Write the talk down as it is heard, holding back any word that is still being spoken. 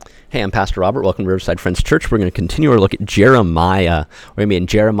Hey, I'm Pastor Robert. Welcome to Riverside Friends Church. We're going to continue our look at Jeremiah. We're going to be in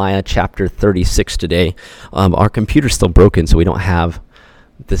Jeremiah chapter 36 today. Our computer's still broken, so we don't have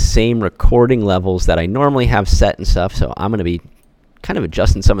the same recording levels that I normally have set and stuff, so I'm going to be kind of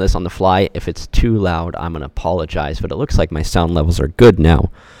adjusting some of this on the fly. If it's too loud, I'm going to apologize, but it looks like my sound levels are good now.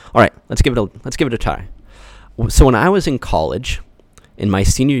 All right, let's give it a try. So when I was in college, in my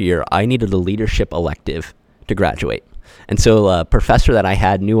senior year, I needed a leadership elective to graduate. And so a professor that I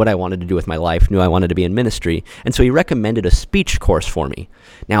had knew what I wanted to do with my life, knew I wanted to be in ministry, and so he recommended a speech course for me.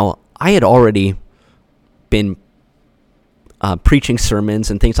 Now, I had already been preaching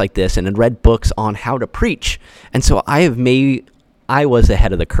sermons and things like this and had read books on how to preach, and so I was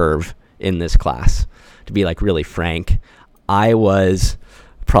ahead of the curve in this class. To be like really frank, I was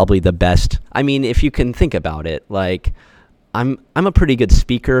probably the best. I mean, if you can think about it, like I'm a pretty good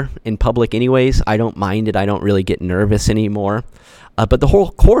speaker in public anyways. I don't mind it. I don't really get nervous anymore. But the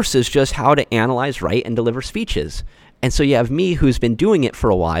whole course is just how to analyze, write, and deliver speeches. And so you have me who's been doing it for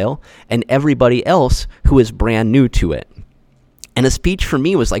a while and everybody else who is brand new to it. And a speech for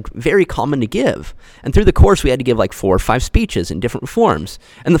me was like very common to give. And through the course, we had to give like 4 or 5 speeches in different forms.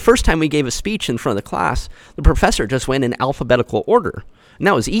 And the first time we gave a speech in front of the class, the professor just went in alphabetical order. And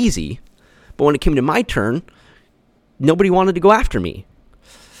that was easy. But when it came to my turn, nobody wanted to go after me.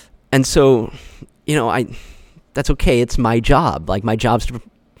 And so, that's okay. It's my job. Like, my job's to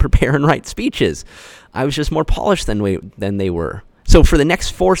prepare and write speeches. I was just more polished than they were. So for the next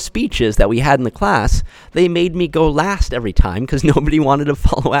 4 speeches that we had in the class, they made me go last every time because nobody wanted to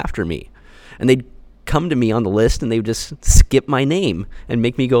follow after me. And they'd come to me on the list and they would just skip my name and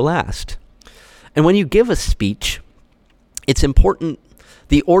make me go last. And when you give a speech, it's important.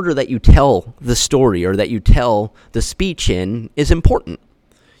 The order that you tell the story or that you tell the speech in is important.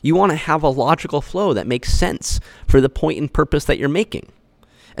 You want to have a logical flow that makes sense for the point and purpose that you're making.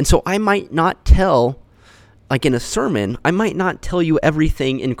 And so I might not tell, like in a sermon, I might not tell you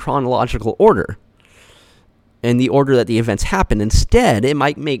everything in chronological order and the order that the events happen. Instead, it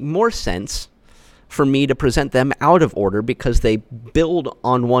might make more sense for me to present them out of order because they build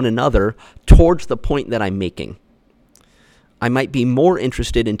on one another towards the point that I'm making. I might be more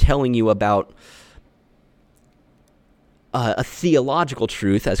interested in telling you about a theological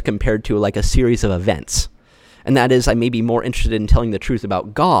truth as compared to like a series of events. And that is, I may be more interested in telling the truth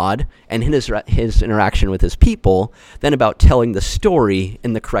about God and his interaction with his people than about telling the story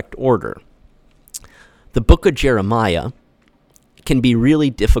in the correct order. The book of Jeremiah can be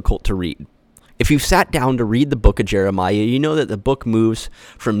really difficult to read. If you've sat down to read the book of Jeremiah, you know that the book moves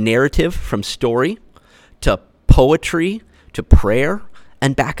from narrative, from story, to poetry, to prayer,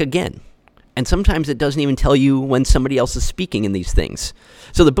 and back again. And sometimes it doesn't even tell you when somebody else is speaking in these things.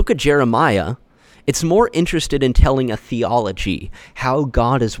 So the book of Jeremiah, it's more interested in telling a theology, how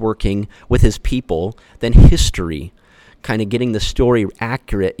God is working with his people, than history, kind of getting the story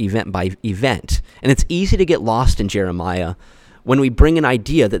accurate event by event. And it's easy to get lost in Jeremiah when we bring an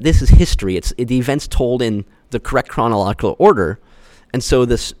idea that this is history. It's the events told in the correct chronological order. And so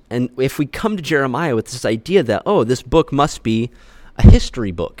if we come to Jeremiah with this idea that, this book must be a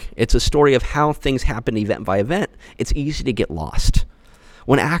history book, it's a story of how things happen event by event, it's easy to get lost.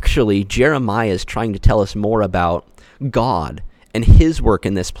 When actually Jeremiah is trying to tell us more about God and his work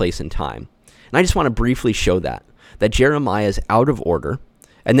in this place and time. And I just want to briefly show that Jeremiah is out of order,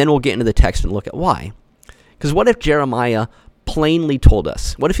 and then we'll get into the text and look at why. Because what if Jeremiah plainly told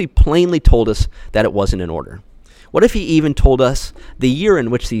us? What if he plainly told us that it wasn't in order? What if he even told us the year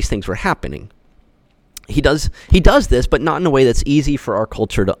in which these things were happening? He does this, but not in a way that's easy for our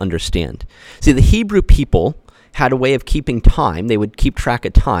culture to understand. See, the Hebrew people had a way of keeping time. They would keep track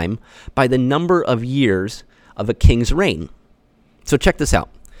of time by the number of years of a king's reign. So check this out.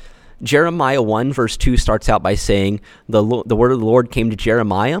 Jeremiah 1 verse 2 starts out by saying, the word of the Lord came to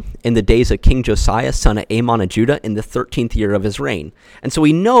Jeremiah in the days of King Josiah, son of Amon of Judah, in the 13th year of his reign. And so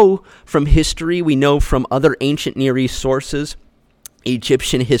we know from history, we know from other ancient Near East sources,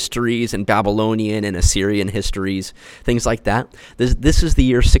 Egyptian histories and Babylonian and Assyrian histories, things like that. This is the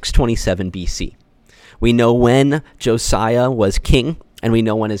year 627 BC. We know when Josiah was king, and we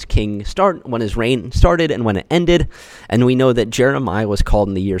know when his reign started and when it ended, and we know that Jeremiah was called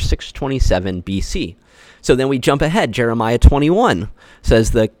in the year 627 BC. So then we jump ahead. Jeremiah 21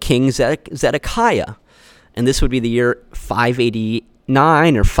 says the king Zedekiah, and this would be the year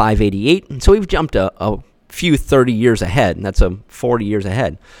 589 or 588. And so we've jumped a few 30 years ahead, and that's 40 years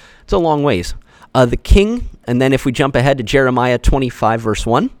ahead. It's a long ways. The king, and then if we jump ahead to Jeremiah 25 verse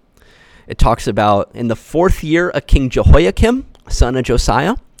 1, it talks about in the 4th year of King Jehoiakim, son of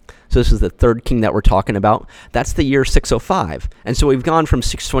Josiah. So this is the third king that we're talking about. That's the year 605. And so we've gone from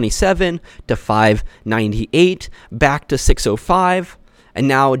 627 to 598 back to 605. And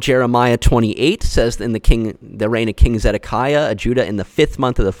now Jeremiah 28 says in the reign of King Zedekiah, Judah, in the 5th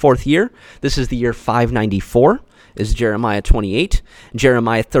month of the 4th year. This is the year 594, is Jeremiah 28.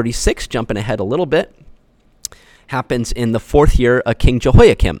 Jeremiah 36, jumping ahead a little bit, happens in the 4th year of King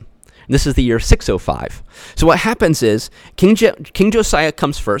Jehoiakim. This is the year 605. So what happens is King Josiah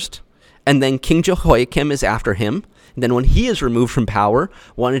comes first, and then King Jehoiakim is after him. And then when he is removed from power,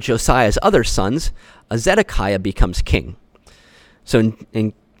 one of Josiah's other sons, Zedekiah, becomes king. So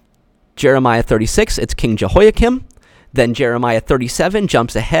in Jeremiah 36, it's King Jehoiakim. Then Jeremiah 37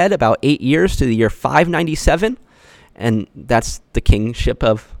 jumps ahead about 8 years to the year 597, and that's the kingship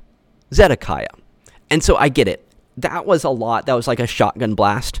of Zedekiah. And so I get it. That was a lot. That was like a shotgun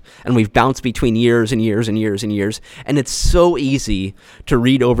blast, and we've bounced between years and years and years and years, and it's so easy to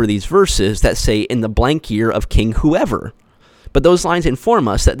read over these verses that say in the blank year of King whoever. But those lines inform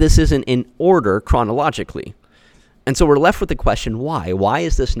us that this isn't in order chronologically. And so we're left with the question, why? Why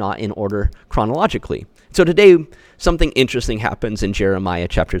is this not in order chronologically? So today, something interesting happens in Jeremiah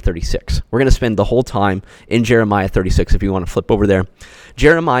chapter 36. We're going to spend the whole time in Jeremiah 36 if you want to flip over there.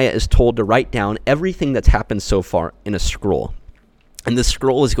 Jeremiah is told to write down everything that's happened so far in a scroll. And this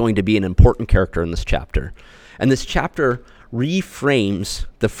scroll is going to be an important character in this chapter. And this chapter reframes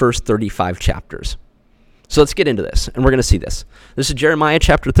the first 35 chapters. So let's get into this, and we're going to see this. This is Jeremiah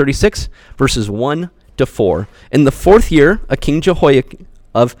chapter 36, verses 1 to 4. In the 4th year of King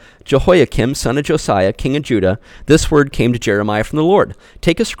Jehoiakim, son of Josiah, king of Judah, this word came to Jeremiah from the Lord.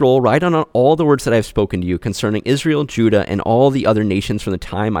 Take a scroll, write on all the words that I have spoken to you concerning Israel, Judah, and all the other nations from the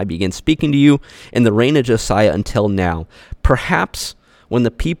time I began speaking to you in the reign of Josiah until now. Perhaps when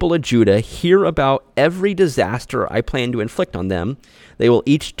the people of Judah hear about every disaster I plan to inflict on them, they will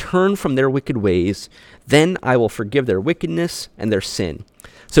each turn from their wicked ways. Then I will forgive their wickedness and their sin.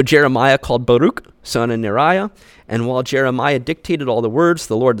 So Jeremiah called Baruch, son of Neriah, and while Jeremiah dictated all the words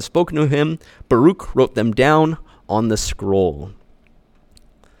the Lord had spoken to him, Baruch wrote them down on the scroll.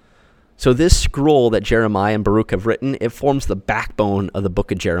 So this scroll that Jeremiah and Baruch have written, it forms the backbone of the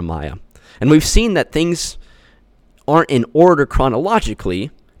book of Jeremiah. And we've seen that things aren't in order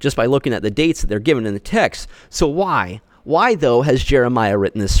chronologically just by looking at the dates that they're given in the text. So why? Why, though, has Jeremiah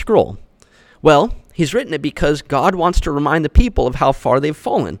written this scroll? Well, he's written it because God wants to remind the people of how far they've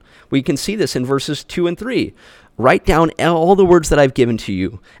fallen. We can see this in verses 2 and 3. Write down all the words that I've given to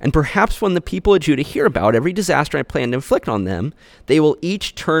you, and perhaps when the people of Judah hear about every disaster I plan to inflict on them, they will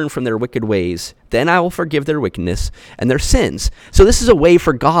each turn from their wicked ways. Then I will forgive their wickedness and their sins. So this is a way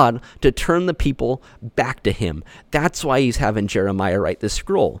for God to turn the people back to him. That's why he's having Jeremiah write this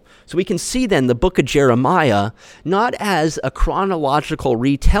scroll. So we can see then the book of Jeremiah not as a chronological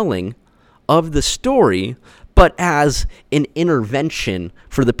retelling of the story, but as an intervention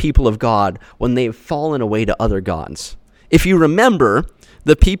for the people of God when they've fallen away to other gods. If you remember,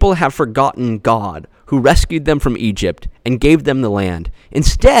 the people have forgotten God, who rescued them from Egypt and gave them the land.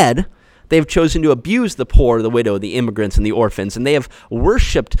 Instead, they've chosen to abuse the poor, the widow, the immigrants, and the orphans, and they have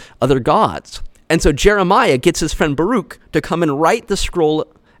worshipped other gods. And so Jeremiah gets his friend Baruch to come and write the scroll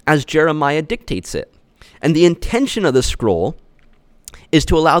as Jeremiah dictates it. And the intention of the scroll is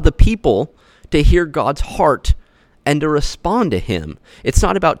to allow the people to hear God's heart and to respond to him. It's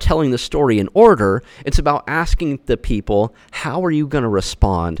not about telling the story in order. It's about asking the people, how are you going to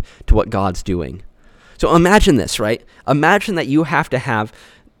respond to what God's doing? So imagine this, right? Imagine that you have to have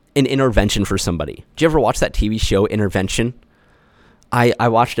an intervention for somebody. Did you ever watch that TV show, Intervention? I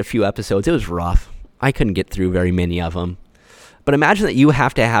watched a few episodes. It was rough. I couldn't get through very many of them. But imagine that you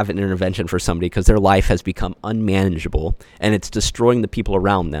have to have an intervention for somebody because their life has become unmanageable and it's destroying the people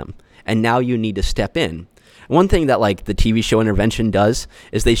around them. And now you need to step in. One thing that like the TV show Intervention does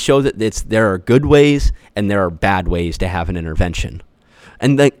is they show that there are good ways and there are bad ways to have an intervention.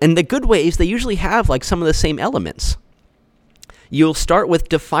 And the good ways, they usually have like some of the same elements. You'll start with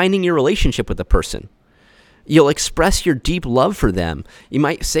defining your relationship with the person. You'll express your deep love for them. You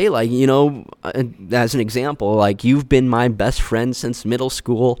might say like, as an example, like, you've been my best friend since middle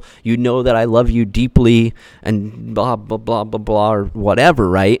school. You know that I love you deeply and blah, blah, blah, blah, blah, or whatever,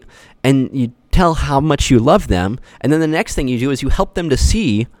 right? And you tell how much you love them. And then the next thing you do is you help them to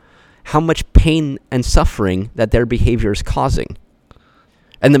see how much pain and suffering that their behavior is causing.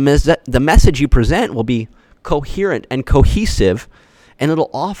 And the message you present will be coherent and cohesive, and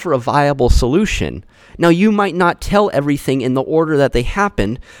it'll offer a viable solution. Now, you might not tell everything in the order that they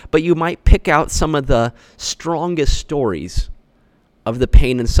happened, but you might pick out some of the strongest stories of the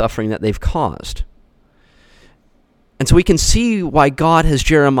pain and suffering that they've caused. And so we can see why God has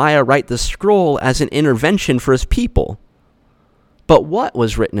Jeremiah write the scroll as an intervention for his people. But what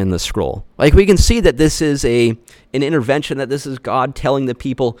was written in the scroll? Like, we can see that this is an intervention, that this is God telling the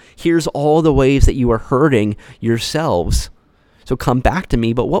people, here's all the ways that you are hurting yourselves. So come back to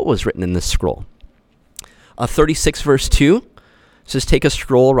me. But what was written in this scroll? 36 verse 2 says, take a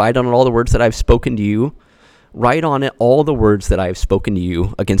scroll, write on it all the words that I've spoken to you. Write on it all the words that I have spoken to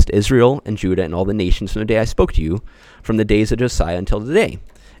you against Israel and Judah and all the nations from the day I spoke to you, from the days of Josiah until today.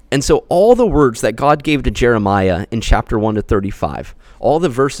 And so all the words that God gave to Jeremiah in chapter 1 to 35, all the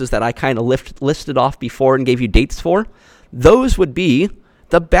verses that I kind of listed off before and gave you dates for, those would be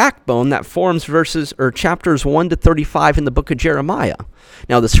the backbone that forms verses or chapters 1 to 35 in the book of Jeremiah.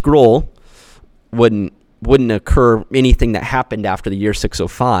 Now, the scroll wouldn't occur anything that happened after the year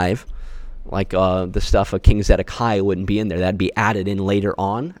 605. Like the stuff of King Zedekiah wouldn't be in there. That'd be added in later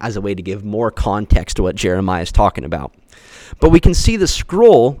on as a way to give more context to what Jeremiah is talking about. But we can see the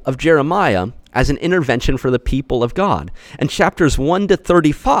scroll of Jeremiah as an intervention for the people of God. And chapters 1 to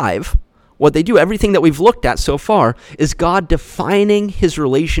 35, what they do, everything that we've looked at so far, is God defining his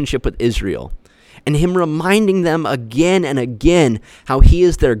relationship with Israel and him reminding them again and again how he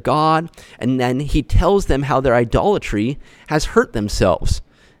is their God. And then he tells them how their idolatry has hurt themselves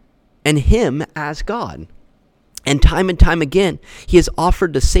and him as God. And time again, he has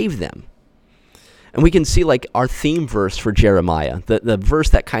offered to save them. And we can see like our theme verse for Jeremiah, the verse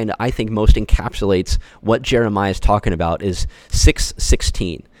that kind of I think most encapsulates what Jeremiah is talking about is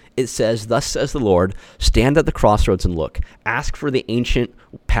 6:16. It says, thus says the Lord, stand at the crossroads and look, ask for the ancient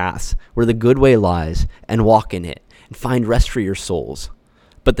paths where the good way lies and walk in it and find rest for your souls.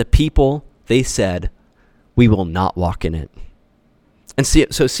 But the people, they said, we will not walk in it. And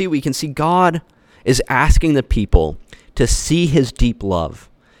we can see God is asking the people to see his deep love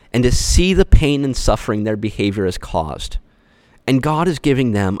and to see the pain and suffering their behavior has caused. And God is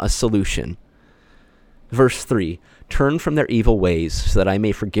giving them a solution. Verse 3, turn from their evil ways so that I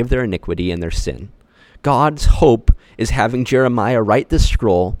may forgive their iniquity and their sin. God's hope is having Jeremiah write this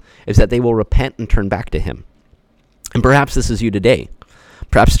scroll is that they will repent and turn back to him. And perhaps this is you today.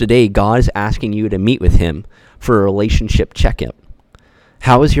 Perhaps today God is asking you to meet with him for a relationship check-in.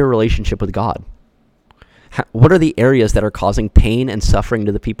 How is your relationship with God? What are the areas that are causing pain and suffering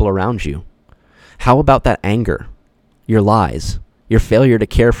to the people around you? How about that anger, your lies, your failure to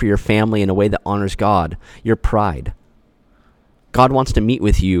care for your family in a way that honors God, your pride? God wants to meet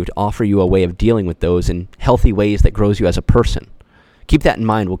with you to offer you a way of dealing with those in healthy ways that grows you as a person. Keep that in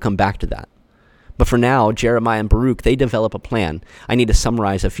mind. We'll come back to that. But for now, Jeremiah and Baruch, they develop a plan. I need to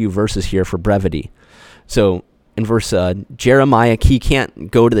summarize a few verses here for brevity. So in verse Jeremiah, he can't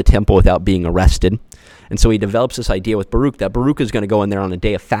go to the temple without being arrested. And so he develops this idea with Baruch that Baruch is going to go in there on a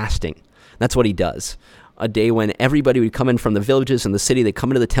day of fasting. That's what he does. A day when everybody would come in from the villages and the city, they'd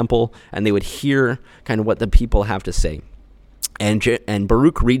come into the temple and they would hear kind of what the people have to say. And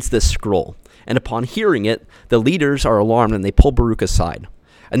Baruch reads this scroll. And upon hearing it, the leaders are alarmed and they pull Baruch aside.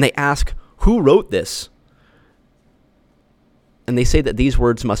 And they ask, who wrote this? And they say that these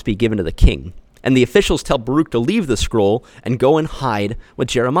words must be given to the king. And the officials tell Baruch to leave the scroll and go and hide with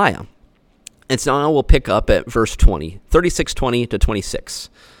Jeremiah. And so now we'll pick up at verse 20, 36:20 to 26.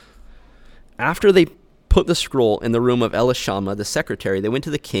 After they put the scroll in the room of Elishama, the secretary, they went to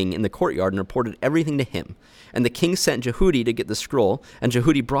the king in the courtyard and reported everything to him. And the king sent Jehudi to get the scroll, and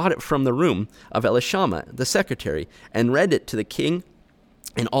Jehudi brought it from the room of Elishama, the secretary, and read it to the king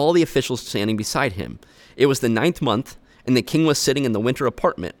and all the officials standing beside him. It was the 9th month, and the king was sitting in the winter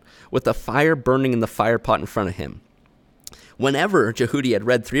apartment, with the fire burning in the fire pot in front of him. Whenever Jehudi had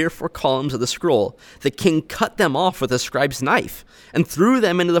read 3 or 4 columns of the scroll, the king cut them off with a scribe's knife and threw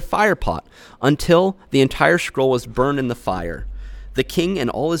them into the fire pot until the entire scroll was burned in the fire. The king and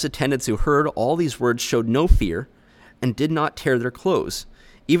all his attendants who heard all these words showed no fear and did not tear their clothes,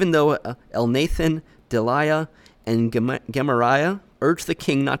 even though Elnathan, Delaiah, and Gemariah urged the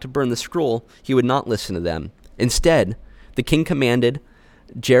king not to burn the scroll. He would not listen to them. Instead, the king commanded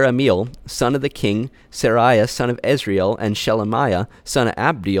Jerahmeel, son of the king, Seraiah, son of Ezriel, and Shelemiah, son of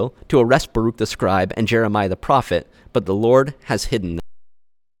Abdiel, to arrest Baruch the scribe and Jeremiah the prophet, but the Lord has hidden them.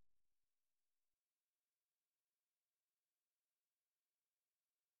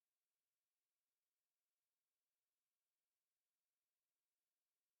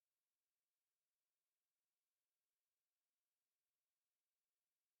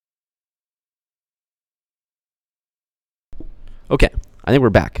 Okay, I think we're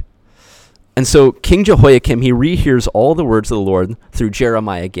back. And so King Jehoiakim, he rehears all the words of the Lord through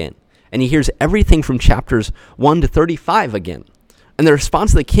Jeremiah again. And he hears everything from chapters 1 to 35 again. And the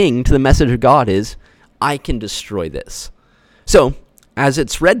response of the king to the message of God is, I can destroy this. So, as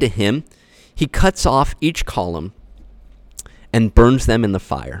it's read to him, he cuts off each column and burns them in the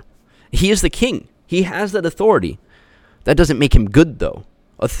fire. He is the king. He has that authority. That doesn't make him good, though.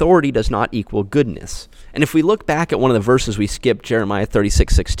 Authority does not equal goodness. And if we look back at one of the verses we skipped, Jeremiah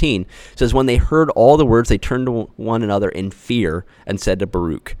 36:16, says, when they heard all the words, they turned to one another in fear and said to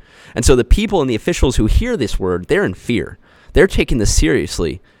Baruch. And so the people and the officials who hear this word, they're in fear. They're taking this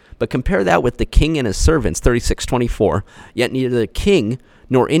seriously. But compare that with the king and his servants, 36:24. Yet neither the king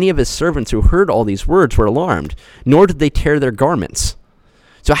nor any of his servants who heard all these words were alarmed, nor did they tear their garments.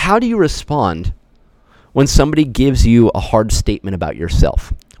 So how do you respond when somebody gives you a hard statement about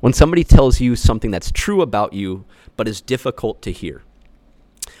yourself? When somebody tells you something that's true about you, but is difficult to hear?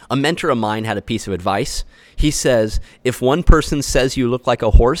 A mentor of mine had a piece of advice. He says, if one person says you look like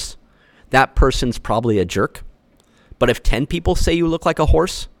a horse, that person's probably a jerk. But if 10 people say you look like a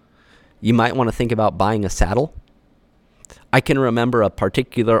horse, you might want to think about buying a saddle. I can remember a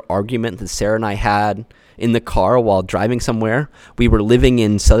particular argument that Sarah and I had in the car while driving somewhere. We were living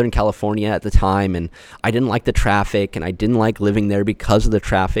in Southern California at the time, and I didn't like the traffic, and I didn't like living there because of the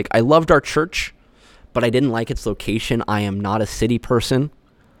traffic. I loved our church, but I didn't like its location. I am not a city person.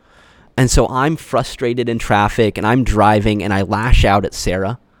 And so I'm frustrated in traffic, and I'm driving, and I lash out at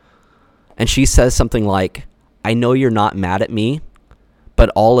Sarah. And she says something like, I know you're not mad at me, but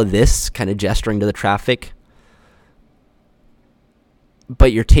all of this, kind of gesturing to the traffic,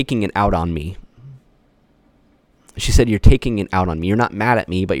 but you're taking it out on me. She said, you're taking it out on me. You're not mad at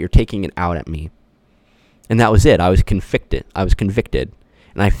me, but you're taking it out at me. And that was it. I was convicted.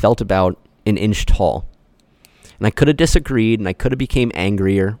 And I felt about an inch tall. And I could have disagreed, and I could have became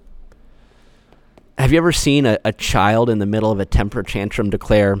angrier. Have you ever seen a child in the middle of a temper tantrum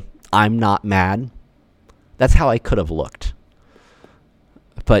declare, I'm not mad? That's how I could have looked.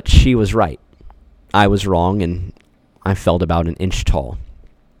 But she was right. I was wrong, and I felt about an inch tall.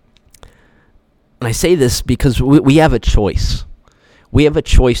 And I say this because we have a choice. We have a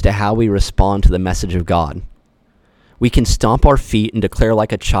choice to how we respond to the message of God. We can stomp our feet and declare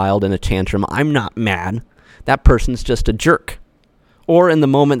like a child in a tantrum, I'm not mad. That person's just a jerk. Or in the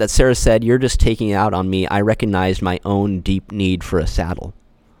moment that Sarah said, you're just taking it out on me, I recognized my own deep need for a saddle.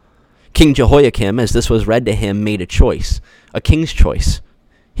 King Jehoiakim, as this was read to him, made a choice, a king's choice.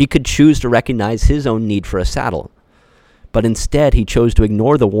 He could choose to recognize his own need for a saddle. But instead, he chose to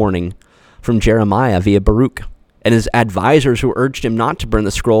ignore the warning from Jeremiah via Baruch. And his advisors who urged him not to burn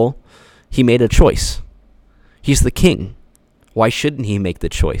the scroll, he made a choice. He's the king. Why shouldn't he make the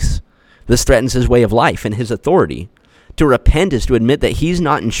choice? This threatens his way of life and his authority. To repent is to admit that he's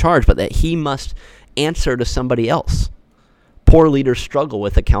not in charge, but that he must answer to somebody else. Poor leaders struggle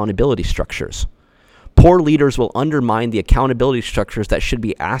with accountability structures. Poor leaders will undermine the accountability structures that should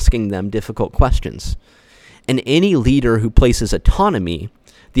be asking them difficult questions. And any leader who places autonomy,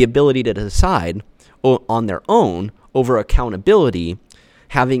 the ability to decide on their own over accountability,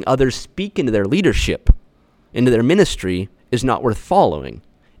 having others speak into their leadership, into their ministry, is not worth following.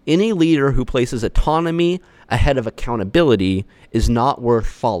 Any leader who places autonomy ahead of accountability is not worth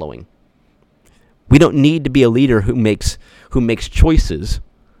following. We don't need to be a leader who makes choices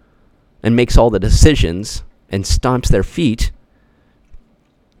and makes all the decisions and stomps their feet.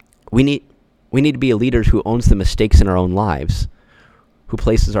 We need to be a leader who owns the mistakes in our own lives, who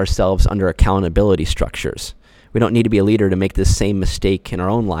places ourselves under accountability structures. We don't need to be a leader to make this same mistake in our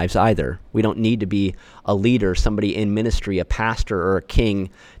own lives either. We don't need to be a leader, somebody in ministry, a pastor or a king,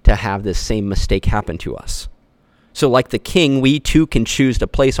 to have this same mistake happen to us. So like the king, we too can choose to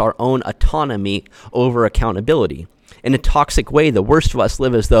place our own autonomy over accountability. In a toxic way, the worst of us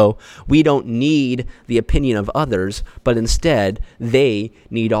live as though we don't need the opinion of others, but instead they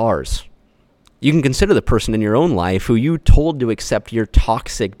need ours. You can consider the person in your own life who you told to accept your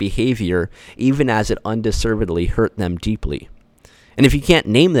toxic behavior even as it undeservedly hurt them deeply. And if you can't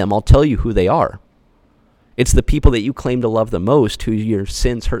name them, I'll tell you who they are. It's the people that you claim to love the most who your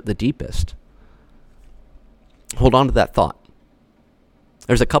sins hurt the deepest. Hold on to that thought.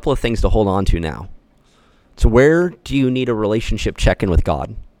 There's a couple of things to hold on to now. So where do you need a relationship check-in with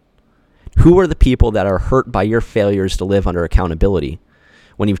God? Who are the people that are hurt by your failures to live under accountability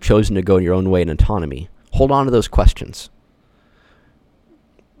when you've chosen to go your own way in autonomy? Hold on to those questions.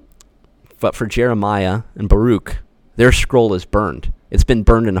 But for Jeremiah and Baruch, their scroll is burned. It's been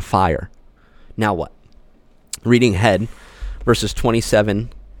burned in a fire. Now what? Reading ahead, verses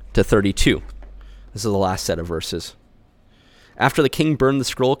 27 to 32. This is the last set of verses. After the king burned the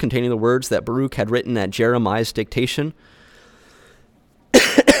scroll containing the words that Baruch had written at Jeremiah's dictation,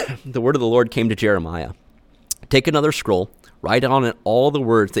 the word of the Lord came to Jeremiah. Take another scroll, write on it all the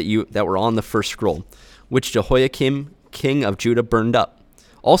words that were on the first scroll, which Jehoiakim, king of Judah, burned up.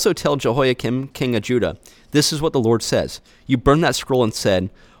 Also tell Jehoiakim, king of Judah, this is what the Lord says. You burned that scroll and said,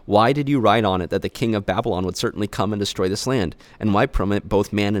 why did you write on it that the king of Babylon would certainly come and destroy this land, and wipe from it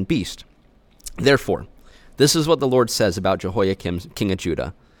both man and beast? Therefore, this is what the Lord says about Jehoiakim, king of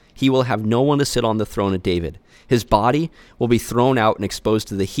Judah. He will have no one to sit on the throne of David. His body will be thrown out and exposed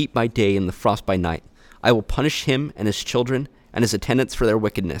to the heat by day and the frost by night. I will punish him and his children and his attendants for their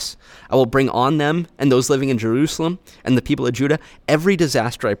wickedness. I will bring on them and those living in Jerusalem and the people of Judah every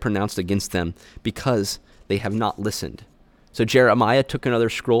disaster I pronounced against them, because they have not listened. So Jeremiah took another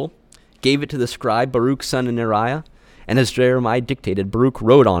scroll, gave it to the scribe Baruch son of Neriah, and as Jeremiah dictated, Baruch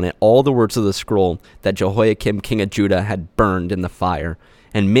wrote on it all the words of the scroll that Jehoiakim king of Judah had burned in the fire,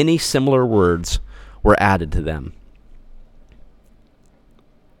 and many similar words were added to them.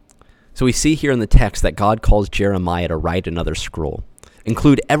 So we see here in the text that God calls Jeremiah to write another scroll.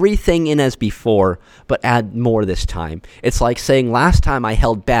 Include everything in as before, but add more this time. It's like saying, last time I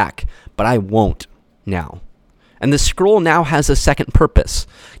held back, but I won't now. And the scroll now has a second purpose.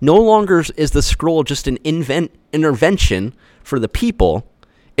 No longer is the scroll just an intervention for the people.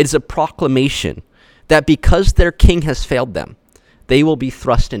 It is a proclamation that because their king has failed them, they will be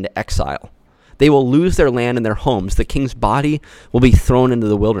thrust into exile. They will lose their land and their homes. The king's body will be thrown into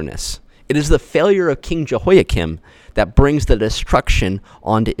the wilderness. It is the failure of King Jehoiakim that brings the destruction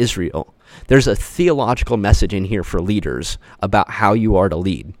onto Israel. There's a theological message in here for leaders about how you are to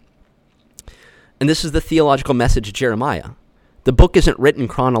lead. And this is the theological message of Jeremiah. The book isn't written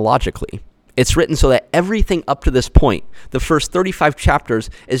chronologically. It's written so that everything up to this point, the first 35 chapters,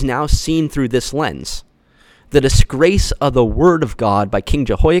 is now seen through this lens. The disgrace of the word of God by King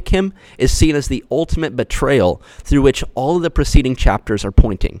Jehoiakim is seen as the ultimate betrayal through which all of the preceding chapters are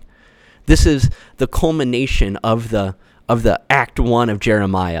pointing. This is the culmination of the Act 1 of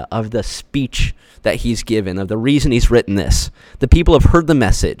Jeremiah, of the speech that he's given, of the reason he's written this. The people have heard the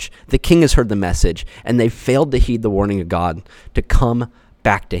message, the king has heard the message, and they've failed to heed the warning of God to come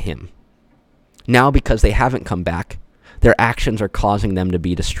back to him. Now, because they haven't come back, their actions are causing them to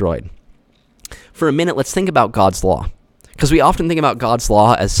be destroyed. For a minute, let's think about God's law, because we often think about God's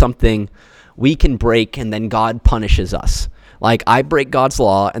law as something we can break and then God punishes us. Like, I break God's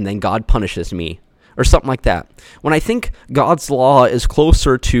law and then God punishes me, or something like that. When I think God's law is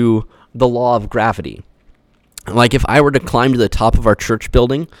closer to the law of gravity. Like, if I were to climb to the top of our church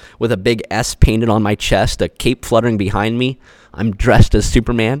building with a big S painted on my chest, a cape fluttering behind me, I'm dressed as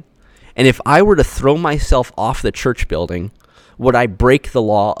Superman, and if I were to throw myself off the church building, would I break the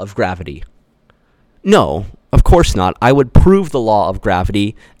law of gravity? No, of course not. I would prove the law of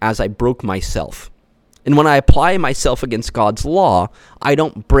gravity as I broke myself. And when I apply myself against God's law, I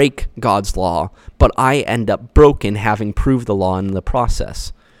don't break God's law, but I end up broken, having proved the law in the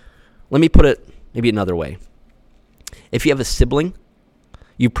process. Let me put it maybe another way. If you have a sibling,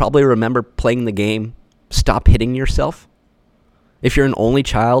 you probably remember playing the game Stop Hitting Yourself. If you're an only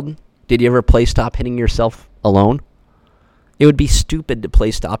child, did you ever play Stop Hitting Yourself alone? It would be stupid to play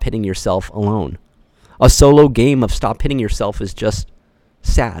Stop Hitting Yourself alone. A solo game of Stop Hitting Yourself is just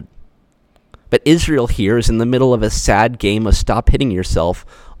sad. But Israel here is in the middle of a sad game of Stop Hitting Yourself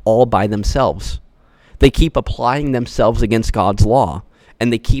all by themselves. They keep applying themselves against God's law,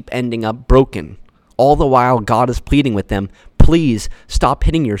 and they keep ending up broken. All the while, God is pleading with them, please stop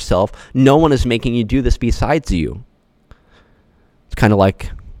hitting yourself. No one is making you do this besides you. It's kind of like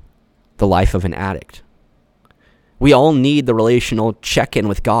the life of an addict. We all need the relational check-in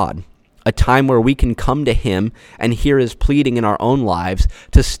with God, a time where we can come to him and hear his pleading in our own lives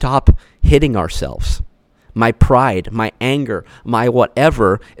to stop hitting ourselves. My pride, my anger, my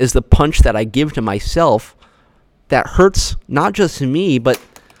whatever is the punch that I give to myself that hurts not just me, but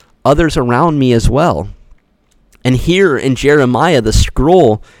others around me as well. And here in Jeremiah, the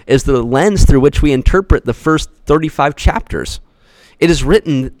scroll is the lens through which we interpret the first 35 chapters. It is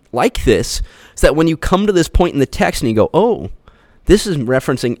written like this, so that when you come to this point in the text and you go, oh, this is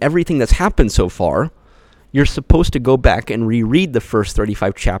referencing everything that's happened so far, you're supposed to go back and reread the first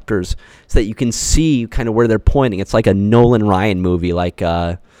 35 chapters so that you can see kind of where they're pointing. It's like a Nolan Ryan movie, like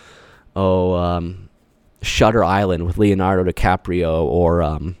Shutter Island with Leonardo DiCaprio,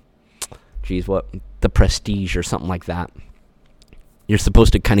 or The Prestige or something like that. You're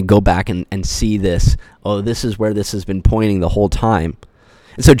supposed to kind of go back and see this. Oh, this is where this has been pointing the whole time.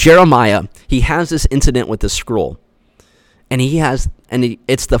 And so Jeremiah, he has this incident with the scroll. And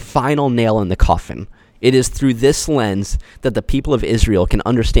it's the final nail in the coffin. It is through this lens that the people of Israel can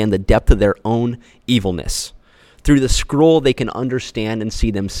understand the depth of their own evilness. Through the scroll, they can understand and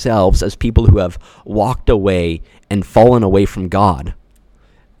see themselves as people who have walked away and fallen away from God.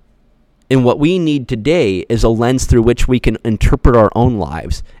 And what we need today is a lens through which we can interpret our own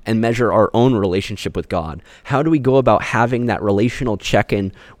lives and measure our own relationship with God. How do we go about having that relational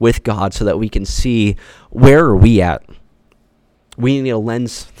check-in with God so that we can see where are we at? We need a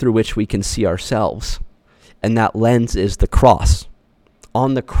lens through which we can see ourselves. And that lens is the cross.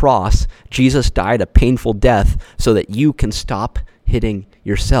 On the cross, Jesus died a painful death so that you can stop hitting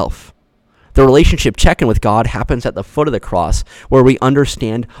yourself. The relationship check-in with God happens at the foot of the cross, where we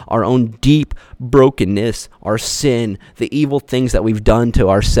understand our own deep brokenness, our sin, the evil things that we've done to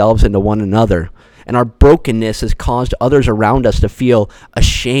ourselves and to one another. And our brokenness has caused others around us to feel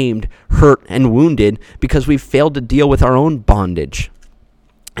ashamed, hurt, and wounded because we've failed to deal with our own bondage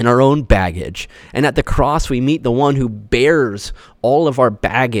and our own baggage. And at the cross, we meet the one who bears all of our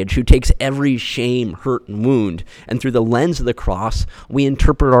baggage, who takes every shame, hurt, and wound. And through the lens of the cross, we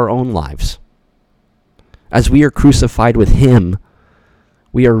interpret our own lives. As we are crucified with him,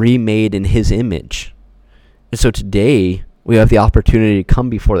 we are remade in his image. And so today, we have the opportunity to come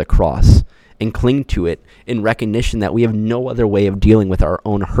before the cross and cling to it in recognition that we have no other way of dealing with our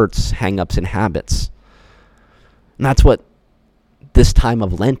own hurts, hang-ups, and habits. And that's what this time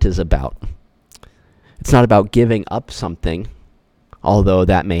of Lent is about. It's not about giving up something, although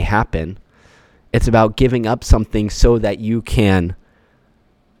that may happen. It's about giving up something so that you can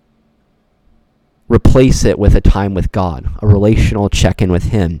replace it with a time with God, a relational check-in with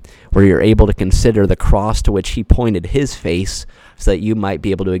him, where you're able to consider the cross to which he pointed his face so that you might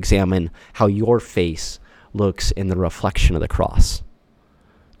be able to examine how your face looks in the reflection of the cross.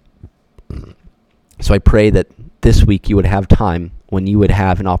 So I pray that this week you would have time when you would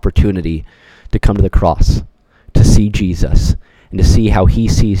have an opportunity to come to the cross, to see Jesus, and to see how he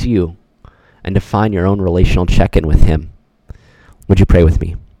sees you, and to find your own relational check-in with him. Would you pray with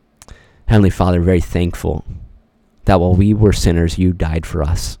me? Heavenly Father, very thankful that while we were sinners, you died for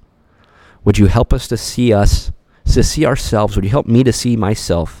us. Would you help us, to see ourselves? Would you help me to see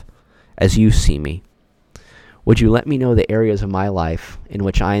myself as you see me? Would you let me know the areas of my life in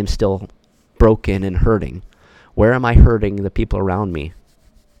which I am still broken and hurting? Where am I hurting the people around me?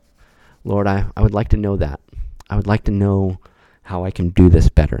 Lord, I would like to know that. I would like to know how I can do this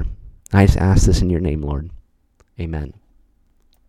better. I just ask this in your name, Lord. Amen.